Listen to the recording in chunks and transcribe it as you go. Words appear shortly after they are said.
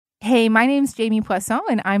Hey, my name's Jamie Poisson,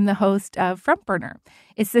 and I'm the host of Front Burner.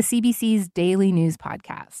 It's the CBC's daily news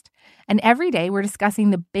podcast. And every day we're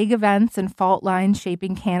discussing the big events and fault lines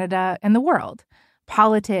shaping Canada and the world.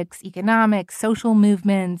 Politics, economics, social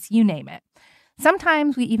movements, you name it.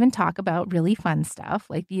 Sometimes we even talk about really fun stuff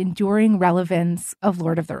like the enduring relevance of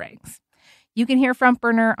Lord of the Rings. You can hear Front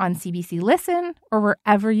Burner on CBC Listen or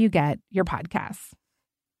wherever you get your podcasts.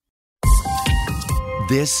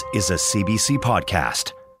 This is a CBC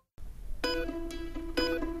podcast.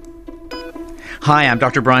 Hi, I'm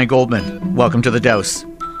Dr. Brian Goldman. Welcome to The Dose.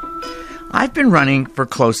 I've been running for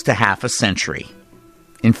close to half a century.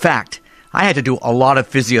 In fact, I had to do a lot of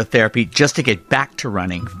physiotherapy just to get back to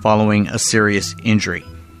running following a serious injury.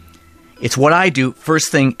 It's what I do first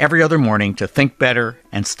thing every other morning to think better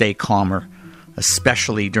and stay calmer,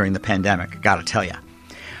 especially during the pandemic, I gotta tell you.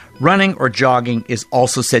 Running or jogging is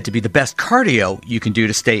also said to be the best cardio you can do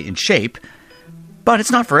to stay in shape, but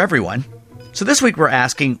it's not for everyone. So this week we're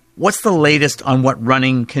asking, what's the latest on what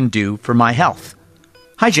running can do for my health?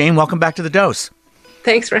 Hi, Jane. Welcome back to The Dose.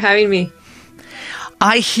 Thanks for having me.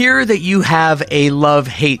 I hear that you have a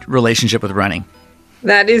love-hate relationship with running.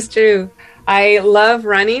 That is true. I love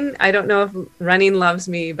running. I don't know if running loves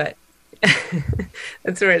me, but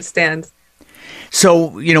that's where it stands.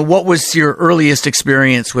 So, what was your earliest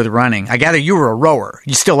experience with running? I gather you were a rower.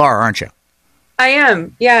 You still are, aren't you? I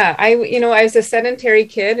am. Yeah. I was a sedentary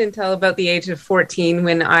kid until about the age of 14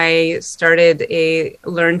 when I started a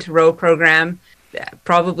Learn to Row program,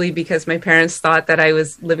 probably because my parents thought that I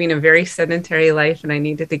was living a very sedentary life and I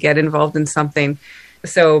needed to get involved in something.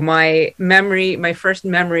 So my first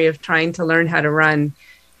memory of trying to learn how to run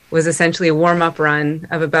was essentially a warm-up run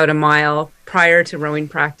of about a mile prior to rowing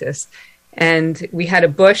practice. And we had a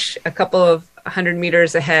bush a couple of 100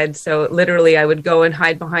 meters ahead. So literally I would go and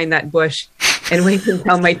hide behind that bush and wait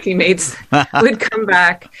until my teammates would come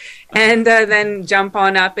back and then jump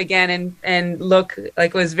on up again and look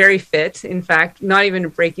like I was very fit. In fact, not even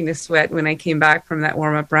breaking a sweat when I came back from that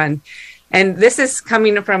warm-up run. And this is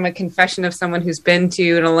coming from a confession of someone who's been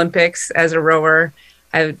to an Olympics as a rower.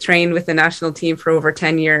 I've trained with the national team for over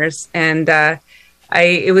 10 years. And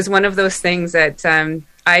it was one of those things that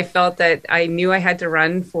I felt that I knew I had to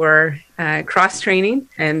run for cross training.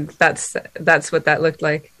 And that's what that looked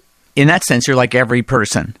like. In that sense, you're like every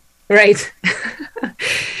person. Right.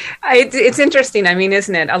 It's interesting. I mean,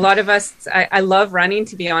 isn't it? A lot of us, I love running,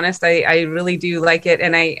 to be honest. I really do like it.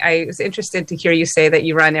 And I was interested to hear you say that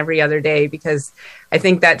you run every other day, because I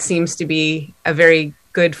think that seems to be a very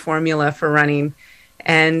good formula for running.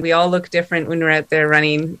 And we all look different when we're out there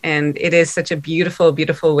running. And it is such a beautiful,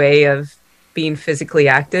 beautiful way of being physically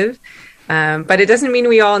active. But it doesn't mean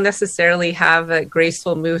we all necessarily have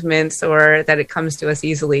graceful movements or that it comes to us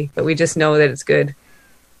easily, but we just know that it's good.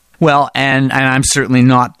 Well, and I'm certainly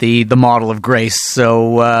not the model of grace,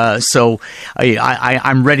 so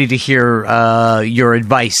I'm ready to hear your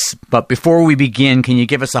advice. But before we begin, can you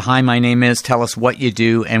give us a hi, my name is, tell us what you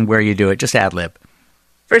do and where you do it? Just ad lib.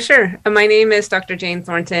 For sure. My name is Dr. Jane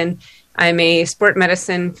Thornton. I'm a sport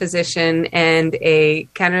medicine physician and a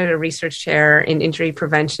Canada Research Chair in Injury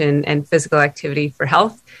Prevention and Physical Activity for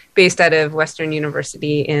Health, based out of Western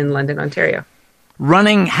University in London, Ontario.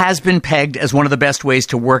 Running has been pegged as one of the best ways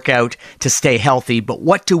to work out to stay healthy, but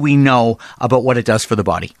what do we know about what it does for the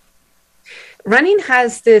body? Running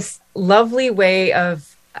has this lovely way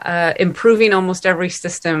of improving almost every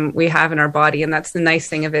system we have in our body, and that's the nice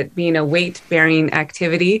thing of it being a weight-bearing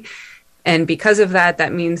activity. And because of that,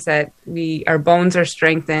 that means that our bones are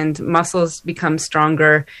strengthened, muscles become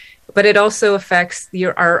stronger, but it also affects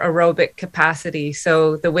our aerobic capacity.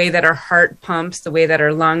 So the way that our heart pumps, the way that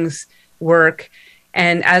our lungs work.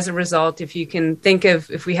 And as a result, if you can think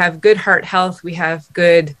of, if we have good heart health, we have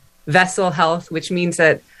good vessel health, which means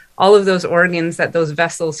that all of those organs that those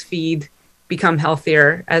vessels feed become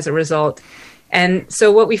healthier as a result. And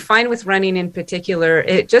so what we find with running in particular,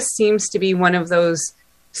 it just seems to be one of those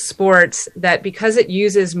sports that, because it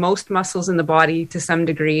uses most muscles in the body to some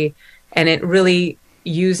degree, and it really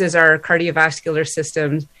uses our cardiovascular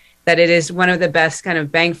system, that it is one of the best kind of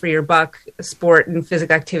bang for your buck sport and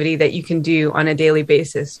physical activity that you can do on a daily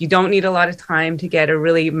basis. You don't need a lot of time to get a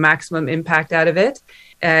really maximum impact out of it.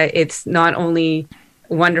 It's not only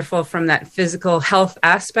wonderful from that physical health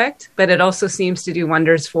aspect, but it also seems to do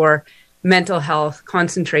wonders for mental health,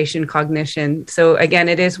 concentration, cognition. So again,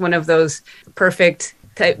 it is one of those perfect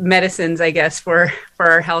type medicines, I guess, for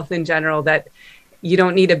our health in general, that you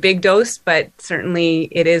don't need a big dose, but certainly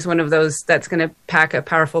it is one of those that's going to pack a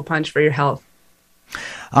powerful punch for your health.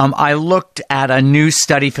 I looked at a new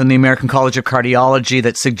study from the American College of Cardiology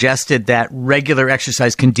that suggested that regular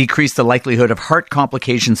exercise can decrease the likelihood of heart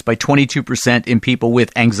complications by 22% in people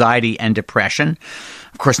with anxiety and depression.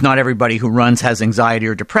 Of course, not everybody who runs has anxiety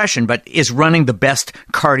or depression, but is running the best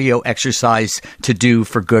cardio exercise to do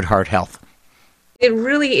for good heart health? It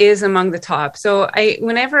really is among the top. So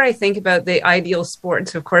whenever I think about the ideal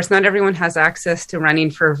sports, of course, not everyone has access to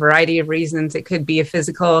running for a variety of reasons. It could be a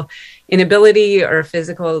physical inability or a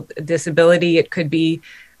physical disability. It could be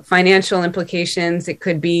financial implications. It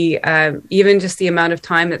could be even just the amount of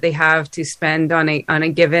time that they have to spend on a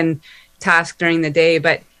given task during the day.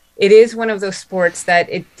 But it is one of those sports that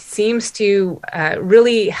it seems to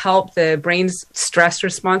really help the brain's stress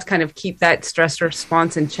response, kind of keep that stress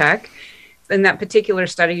response in check. In that particular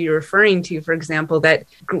study you're referring to, for example, that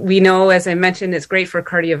we know, as I mentioned, it's great for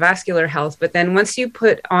cardiovascular health. But then once you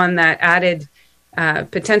put on that added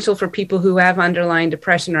potential for people who have underlying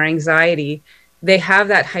depression or anxiety, they have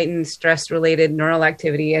that heightened stress-related neural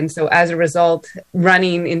activity. And so as a result,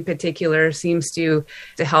 running in particular seems to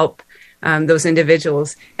help those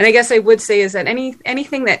individuals. And I guess I would say is that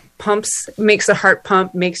anything that makes the heart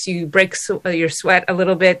pump, makes you break your sweat a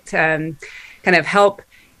little bit, kind of help.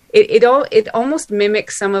 It almost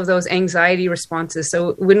mimics some of those anxiety responses.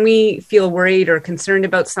 So when we feel worried or concerned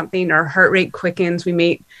about something, our heart rate quickens, we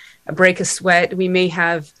may break a sweat, we may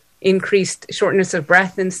have increased shortness of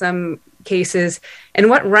breath in some cases. And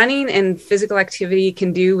what running and physical activity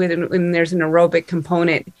can do when there's an aerobic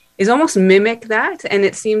component is almost mimic that, and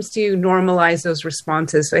it seems to normalize those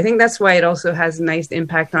responses. So I think that's why it also has a nice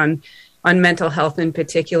impact on mental health in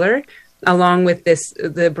particular, along with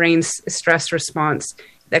the brain's stress response.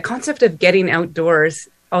 That concept of getting outdoors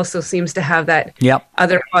also seems to have that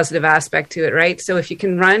other positive aspect to it, right? So if you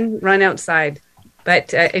can run outside.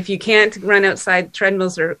 But if you can't run outside,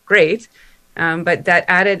 treadmills are great. But that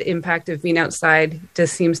added impact of being outside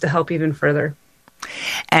just seems to help even further.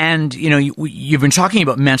 And, you've been talking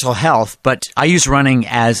about mental health, but I use running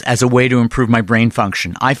as a way to improve my brain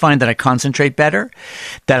function. I find that I concentrate better,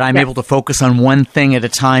 that I'm able to focus on one thing at a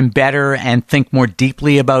time better and think more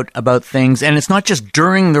deeply about things. And it's not just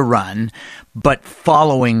during the run, but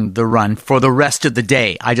following the run for the rest of the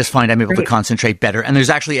day. I just find I'm able to concentrate better. And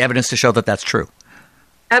there's actually evidence to show that that's true.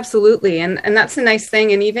 Absolutely. And that's a nice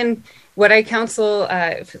thing. And even what I counsel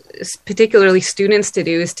particularly students to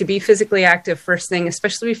do is to be physically active first thing,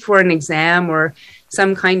 especially before an exam or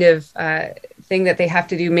some kind of thing that they have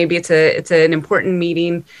to do. Maybe it's an important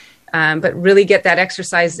meeting, but really get that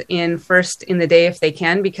exercise in first in the day if they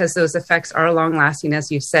can, because those effects are long lasting.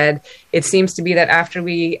 As you said, it seems to be that after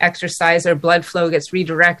we exercise, our blood flow gets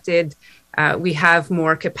redirected. We have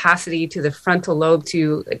more capacity to the frontal lobe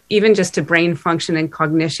to even just to brain function and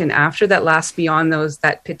cognition after that lasts beyond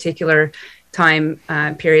that particular time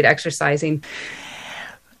period exercising.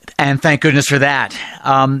 And thank goodness for that.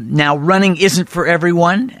 Now, running isn't for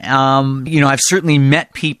everyone. I've certainly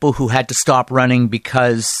met people who had to stop running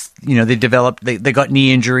because, they got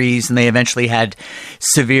knee injuries and they eventually had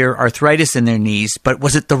severe arthritis in their knees. But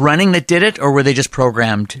was it the running that did it, or were they just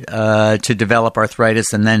programmed to develop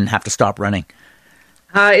arthritis and then have to stop running?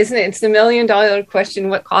 Isn't it? It's the $1 million question.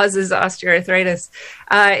 What causes osteoarthritis?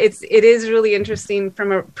 It is really interesting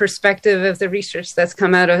from a perspective of the research that's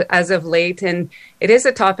come out as of late. And it is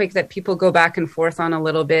a topic that people go back and forth on a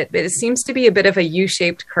little bit, but it seems to be a bit of a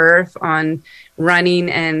U-shaped curve on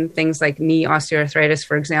running and things like knee osteoarthritis,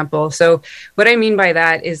 for example. So what I mean by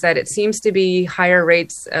that is that it seems to be higher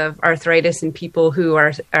rates of arthritis in people who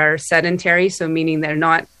are sedentary, so meaning they're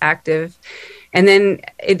not active. And then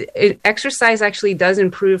exercise actually does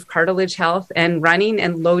improve cartilage health, and running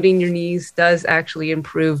and loading your knees does actually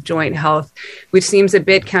improve joint health, which seems a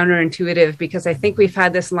bit counterintuitive because I think we've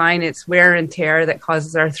had this line, it's wear and tear that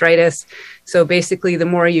causes arthritis. So basically, the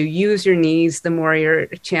more you use your knees, the more your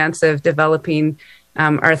chance of developing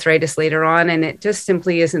arthritis later on. And it just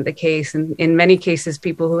simply isn't the case. And in many cases,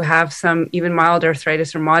 people who have some even mild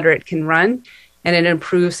arthritis or moderate can run, and it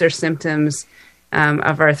improves their symptoms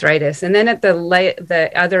of arthritis. And then at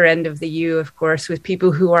the other end of the U, of course, with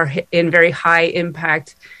people who are in very high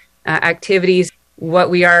impact activities, what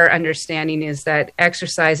we are understanding is that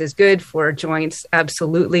exercise is good for joints,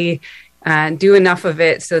 absolutely. Do enough of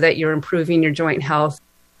it so that you're improving your joint health.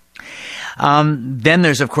 Then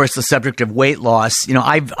there's, of course, the subject of weight loss.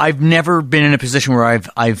 I've never been in a position where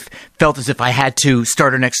I've felt as if I had to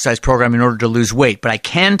start an exercise program in order to lose weight. But I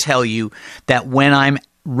can tell you that when I'm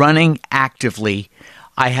running actively,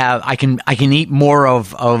 I can eat more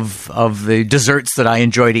of the desserts that I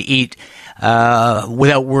enjoy to eat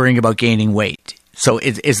without worrying about gaining weight. So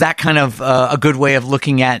is that kind of a good way of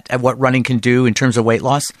looking at what running can do in terms of weight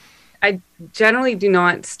loss? I generally do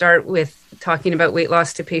not start with talking about weight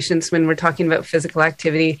loss to patients when we're talking about physical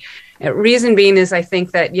activity. Reason being is I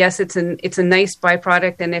think that, yes, it's a nice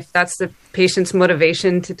byproduct. And if that's the patient's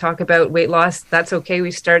motivation to talk about weight loss, that's okay.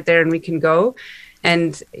 We start there and we can go.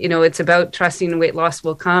 And, it's about trusting weight loss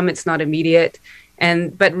will come. It's not immediate.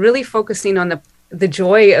 But really focusing on the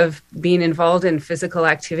joy of being involved in physical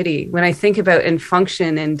activity. When I think about and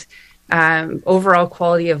function and overall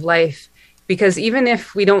quality of life, because even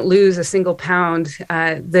if we don't lose a single pound,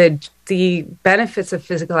 the benefits of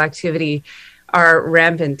physical activity are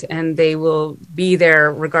rampant and they will be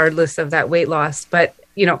there regardless of that weight loss. But,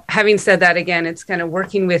 having said that, again, it's kind of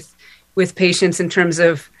working with patients in terms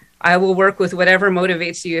of, I will work with whatever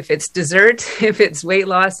motivates you. If it's dessert, if it's weight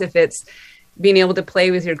loss, if it's being able to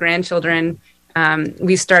play with your grandchildren,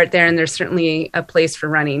 we start there, and there's certainly a place for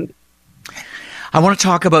running. I want to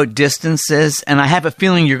talk about distances, and I have a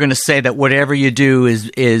feeling you're going to say that whatever you do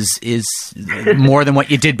is more than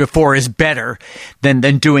what you did before is better than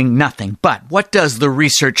doing nothing. But what does the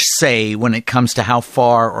research say when it comes to how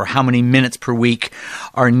far or how many minutes per week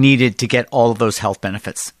are needed to get all of those health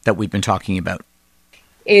benefits that we've been talking about?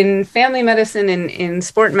 In family medicine, in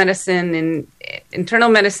sport medicine, in internal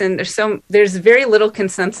medicine, there's very little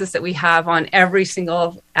consensus that we have on every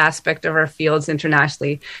single aspect of our fields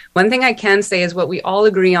internationally. One thing I can say is what we all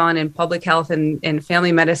agree on in public health and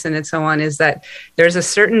family medicine and so on is that there's a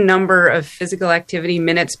certain number of physical activity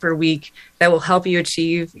minutes per week that will help you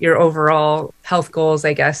achieve your overall health goals,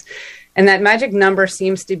 I guess. And that magic number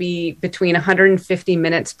seems to be between 150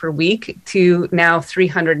 minutes per week to now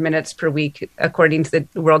 300 minutes per week, according to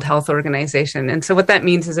the World Health Organization. And so what that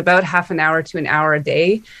means is about half an hour to an hour a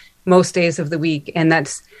day, most days of the week. And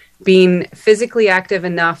that's being physically active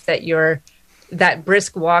enough that you're that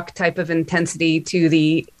brisk walk type of intensity to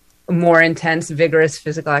the more intense, vigorous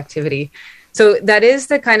physical activity. So that is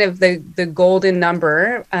the kind of the golden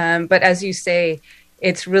number. But as you say,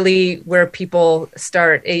 it's really where people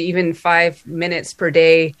start. Even 5 minutes per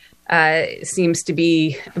day seems to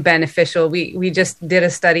be beneficial. We just did a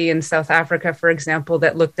study in South Africa, for example,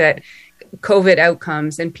 that looked at COVID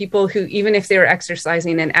outcomes, and people who, even if they were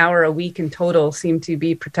exercising an hour a week in total, seem to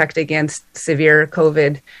be protected against severe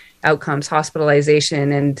COVID outcomes,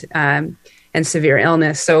 hospitalization and severe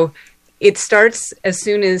illness. So it starts as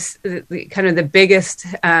soon as the biggest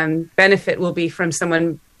benefit will be from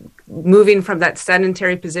someone moving from that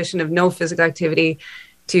sedentary position of no physical activity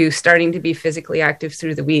to starting to be physically active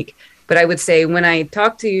through the week. But I would say when I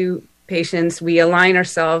talk to patients, we align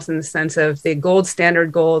ourselves in the sense of the gold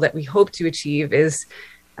standard goal that we hope to achieve is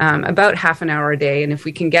about half an hour a day. And if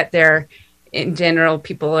we can get there, in general,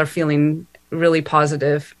 people are feeling really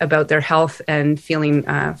positive about their health and feeling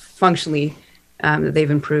functionally that they've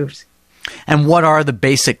improved. And what are the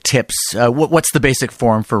basic tips? What's the basic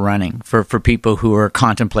form for running for people who are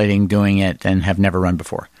contemplating doing it and have never run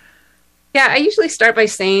before? Yeah, I usually start by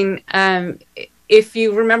saying, if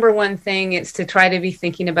you remember one thing, it's to try to be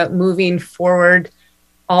thinking about moving forward,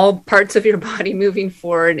 all parts of your body moving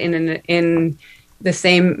forward in the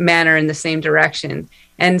same manner, in the same direction.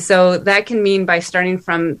 And so that can mean by starting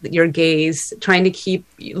from your gaze, trying to keep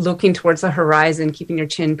looking towards the horizon, keeping your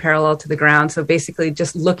chin parallel to the ground. So basically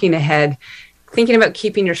just looking ahead, thinking about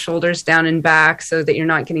keeping your shoulders down and back so that you're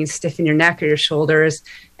not getting stiff in your neck or your shoulders.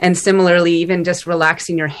 And similarly, even just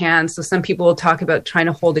relaxing your hands. So some people will talk about trying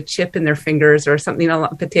to hold a chip in their fingers or something, a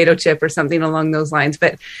potato chip or something along those lines,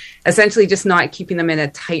 but essentially just not keeping them in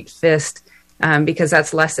a tight fist because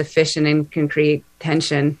that's less efficient and can create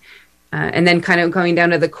tension. And then kind of going down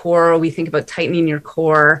to the core, we think about tightening your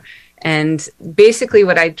core. And basically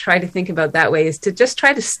what I try to think about that way is to just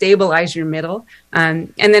try to stabilize your middle.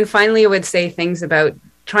 And then finally, I would say things about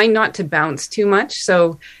trying not to bounce too much.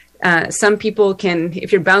 So some people can,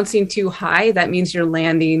 if you're bouncing too high, that means you're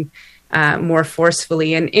landing more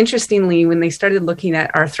forcefully. And interestingly, when they started looking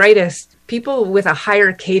at arthritis, people with a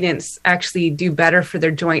higher cadence actually do better for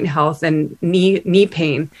their joint health and knee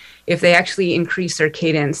pain if they actually increase their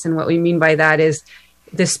cadence. And what we mean by that is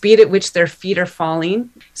the speed at which their feet are falling.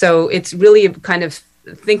 So it's really kind of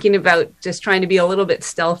thinking about just trying to be a little bit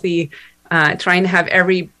stealthy, trying to have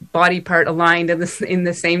every body part aligned in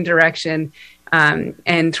the same direction,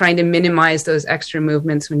 and trying to minimize those extra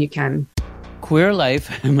movements when you can. Queer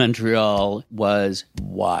life in Montreal was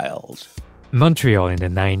wild. Montreal in the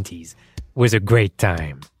 90s was a great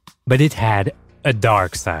time, but it had a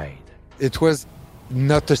dark side. It was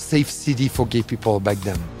not a safe city for gay people back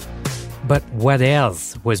then. But what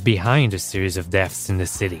else was behind a series of deaths in the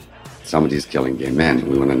city? Somebody's killing gay men.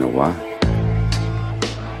 We want to know why.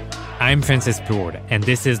 I'm Francis Plourde, and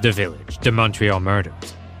this is The Village, the Montreal Murders.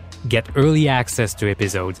 Get early access to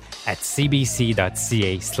episodes at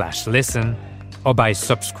cbc.ca/listen or by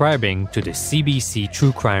subscribing to the CBC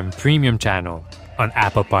True Crime Premium channel on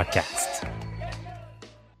Apple Podcasts.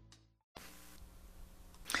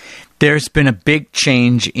 There's been a big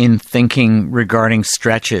change in thinking regarding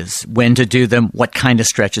stretches, when to do them, what kind of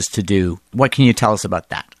stretches to do. What can you tell us about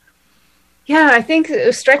that? Yeah, I think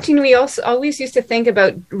stretching, we also always used to think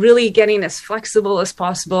about really getting as flexible as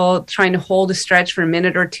possible, trying to hold a stretch for a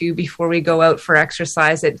minute or two before we go out for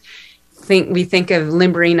exercise. We think of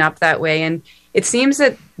limbering up that way. And it seems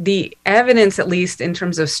that the evidence, at least in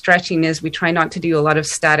terms of stretching, is we try not to do a lot of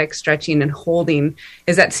static stretching and holding,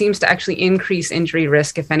 is that seems to actually increase injury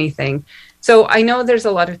risk, if anything. So I know there's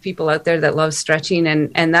a lot of people out there that love stretching,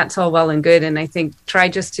 and that's all well and good. And I think try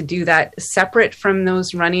just to do that separate from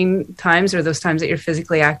those running times or those times that you're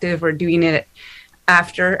physically active, or doing it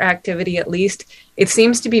after activity at least. It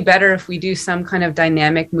seems to be better if we do some kind of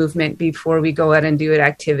dynamic movement before we go out and do an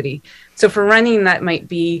activity. So for running, that might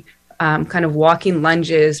be kind of walking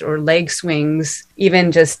lunges or leg swings,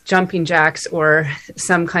 even just jumping jacks or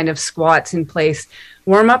some kind of squats in place.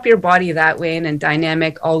 Warm up your body that way in a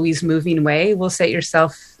dynamic, always moving way will set you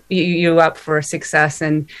up for success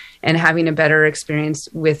and having a better experience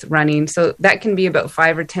with running. So that can be about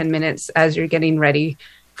 5 or 10 minutes as you're getting ready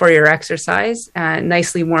for your exercise.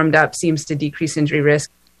 Nicely warmed up seems to decrease injury risk.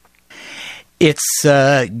 It's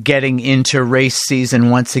getting into race season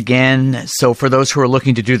once again. So for those who are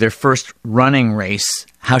looking to do their first running race,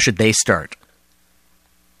 how should they start?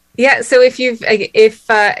 Yeah, so if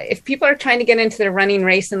people are trying to get into the running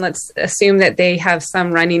race, and let's assume that they have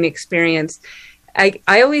some running experience, I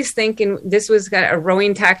always think, and this was a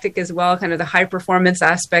rowing tactic as well, kind of the high performance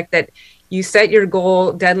aspect, that you set your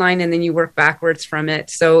goal deadline and then you work backwards from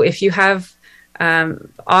it. So if you have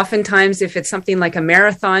oftentimes, if it's something like a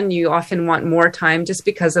marathon, you often want more time just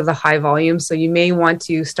because of the high volume. So you may want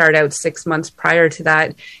to start out 6 months prior to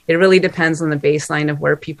that. It really depends on the baseline of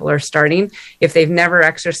where people are starting. If they've never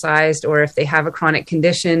exercised, or if they have a chronic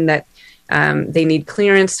condition that they need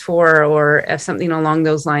clearance for, or if something along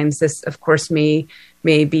those lines, this, of course, may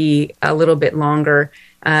be a little bit longer.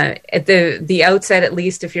 At the outset, at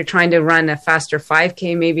least, if you're trying to run a faster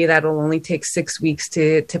 5K, maybe that'll only take 6 weeks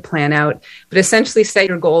to plan out. But essentially, set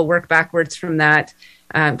your goal, work backwards from that.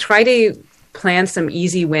 Try to plan some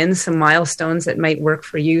easy wins, some milestones that might work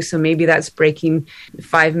for you. So maybe that's breaking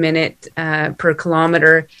 5 minutes per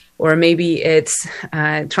kilometer, or maybe it's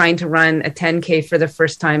trying to run a 10K for the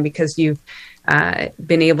first time because you've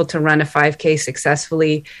been able to run a 5K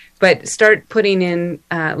successfully. But start putting in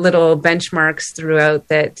little benchmarks throughout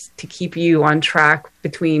that to keep you on track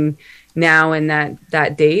between now and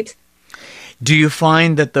that date. Do you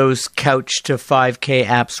find that those Couch to 5K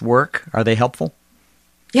apps work? Are they helpful?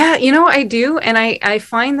 Yeah, I do. And I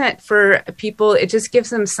find that for people, it just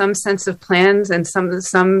gives them some sense of plans and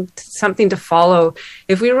something to follow.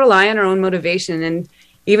 If we rely on our own motivation, and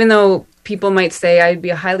even though people might say I'd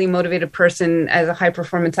be a highly motivated person as a high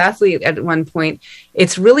performance athlete at one point,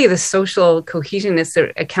 it's really the social cohesion, it's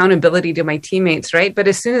the accountability to my teammates, right? But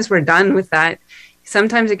as soon as we're done with that,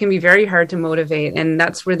 sometimes it can be very hard to motivate. And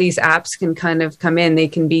that's where these apps can kind of come in. They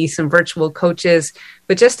can be some virtual coaches,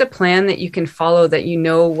 but just a plan that you can follow, that you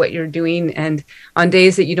know what you're doing. And on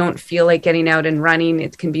days that you don't feel like getting out and running,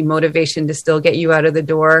 it can be motivation to still get you out of the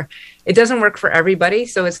door. It doesn't work for everybody.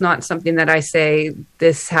 So it's not something that I say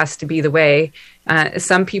this has to be the way.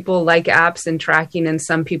 Some people like apps and tracking, and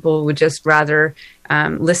some people would just rather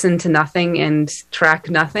listen to nothing and track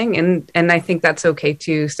nothing. And I think that's okay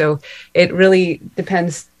too. So it really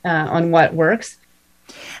depends on what works.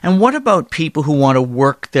 And what about people who want to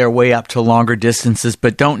work their way up to longer distances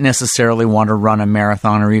but don't necessarily want to run a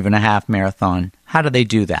marathon or even a half marathon? How do they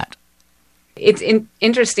do that? It's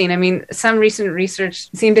interesting. I mean, some recent research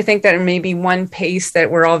seemed to think that there may be one pace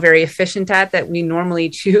that we're all very efficient at that we normally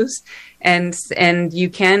choose. And you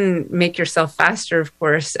can make yourself faster, of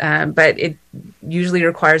course, but it usually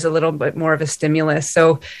requires a little bit more of a stimulus.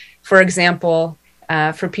 So, for example,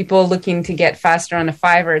 for people looking to get faster on a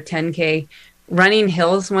 5 or a 10K, running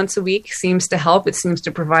hills once a week seems to help. It seems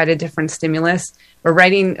to provide a different stimulus. Or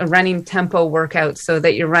running tempo workouts so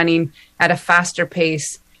that you're running at a faster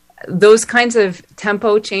pace. Those kinds of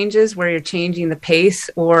tempo changes where you're changing the pace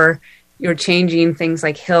or you're changing things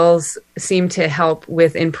like hills seem to help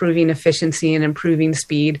with improving efficiency and improving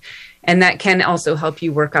speed. And that can also help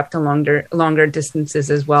you work up to longer distances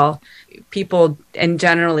as well. People and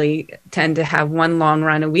generally tend to have one long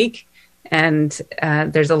run a week. And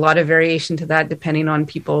there's a lot of variation to that depending on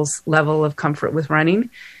people's level of comfort with running.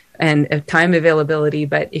 and time availability.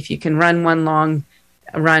 But if you can run one long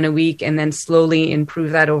run a week and then slowly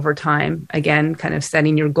improve that over time, again, kind of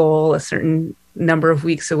setting your goal a certain number of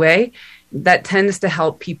weeks away, that tends to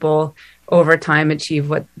help people over time achieve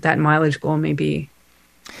what that mileage goal may be.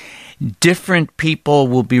 Different people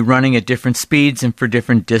will be running at different speeds and for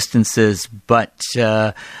different distances, but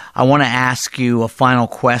I want to ask you a final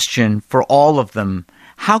question for all of them.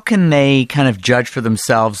 How can they kind of judge for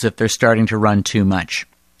themselves if they're starting to run too much?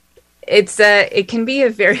 It can be a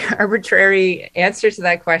very arbitrary answer to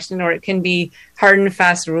that question, or it can be hard and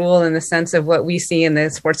fast rule in the sense of what we see in the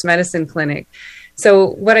sports medicine clinic. So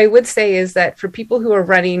what I would say is that for people who are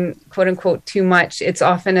running, quote unquote, too much, it's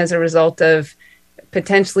often as a result of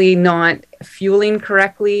potentially not fueling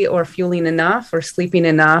correctly or fueling enough or sleeping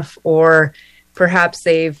enough, or perhaps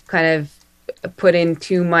they've kind of put in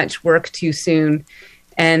too much work too soon.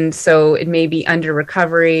 And so it may be under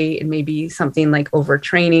recovery. It may be something like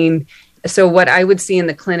overtraining. So what I would see in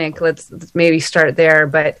the clinic, let's maybe start there.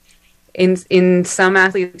 But in some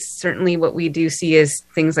athletes, certainly what we do see is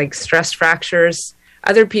things like stress fractures.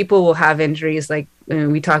 Other people will have injuries like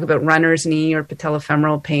we talk about runner's knee or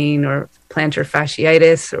patellofemoral pain or plantar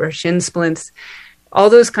fasciitis or shin splints. All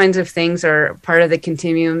those kinds of things are part of the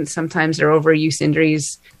continuum. Sometimes they're overuse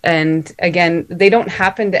injuries. And again, they don't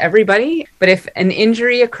happen to everybody. But if an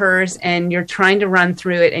injury occurs and you're trying to run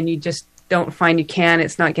through it and you just don't find you can,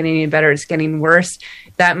 it's not getting any better, it's getting worse,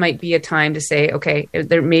 that might be a time to say, okay,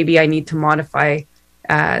 maybe I need to modify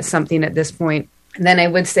something at this point. And then I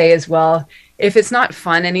would say as well, if it's not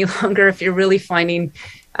fun any longer, if you're really finding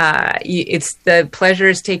it's the pleasure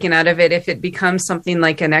is taken out of it, if it becomes something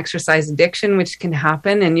like an exercise addiction, which can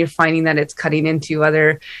happen, and you're finding that it's cutting into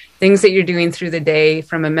other things that you're doing through the day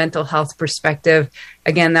from a mental health perspective,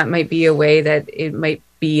 again, that might be a way that it might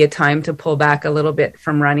be a time to pull back a little bit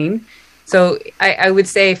from running. So I would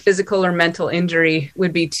say physical or mental injury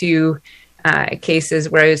would be two cases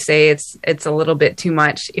where I would say it's a little bit too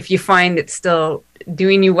much. If you find it's still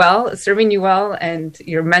doing you well, serving you well, and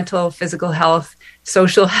your mental, physical health,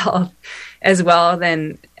 social health as well,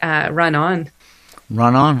 then run on.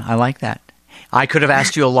 Run on. I like that. I could have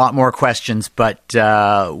asked you a lot more questions, but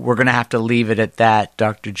we're going to have to leave it at that.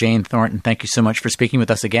 Dr. Jane Thornton, thank you so much for speaking with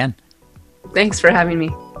us again. Thanks for having me.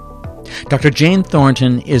 Dr. Jane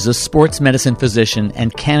Thornton is a sports medicine physician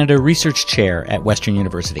and Canada Research Chair at Western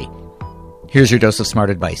University. Here's your dose of smart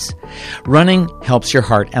advice. Running helps your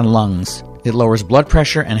heart and lungs. It lowers blood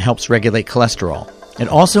pressure and helps regulate cholesterol. It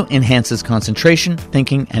also enhances concentration,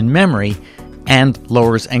 thinking, and memory, and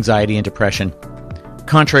lowers anxiety and depression.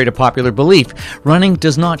 Contrary to popular belief, running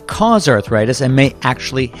does not cause arthritis and may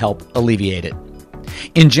actually help alleviate it.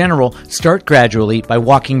 In general, start gradually by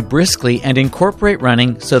walking briskly and incorporate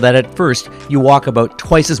running so that at first you walk about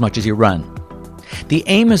twice as much as you run. The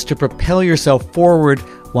aim is to propel yourself forward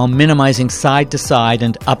while minimizing side-to-side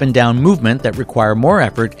and up and down movement that require more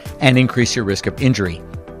effort and increase your risk of injury.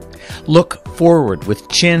 Look forward with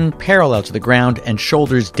chin parallel to the ground and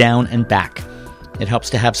shoulders down and back. It helps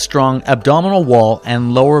to have strong abdominal wall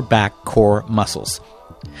and lower back core muscles.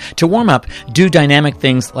 To warm up, do dynamic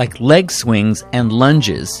things like leg swings and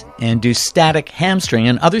lunges, and do static hamstring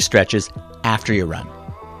and other stretches after you run.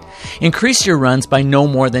 Increase your runs by no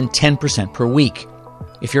more than 10% per week.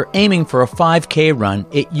 If you're aiming for a 5K run,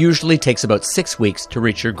 it usually takes about 6 weeks to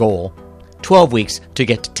reach your goal, 12 weeks to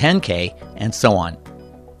get to 10K, and so on.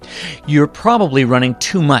 You're probably running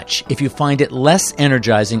too much if you find it less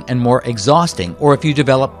energizing and more exhausting, or if you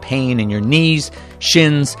develop pain in your knees,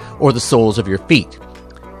 shins, or the soles of your feet.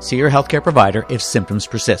 See your healthcare provider if symptoms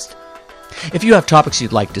persist. If you have topics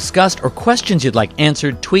you'd like discussed or questions you'd like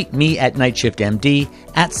answered, tweet me at NightShiftMD,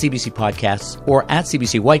 at CBC Podcasts, or at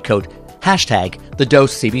CBC Whitecoat,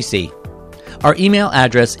 #TheDoseCBC. Our email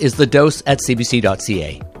address is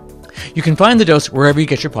thedose@cbc.ca. You can find The Dose wherever you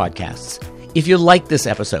get your podcasts. If you like this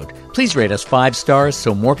episode, please rate us 5 stars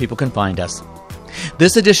so more people can find us.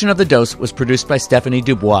 This edition of The Dose was produced by Stephanie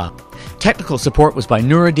Dubois. Technical support was by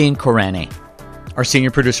Nuruddin Korane. Our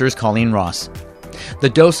senior producer is Colleen Ross. The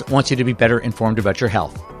Dose wants you to be better informed about your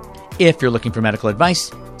health. If you're looking for medical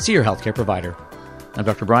advice, see your healthcare provider. I'm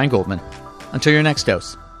Dr. Brian Goldman. Until your next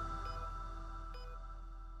dose.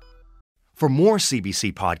 For more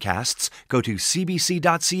CBC podcasts, go to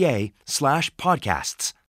cbc.ca/podcasts.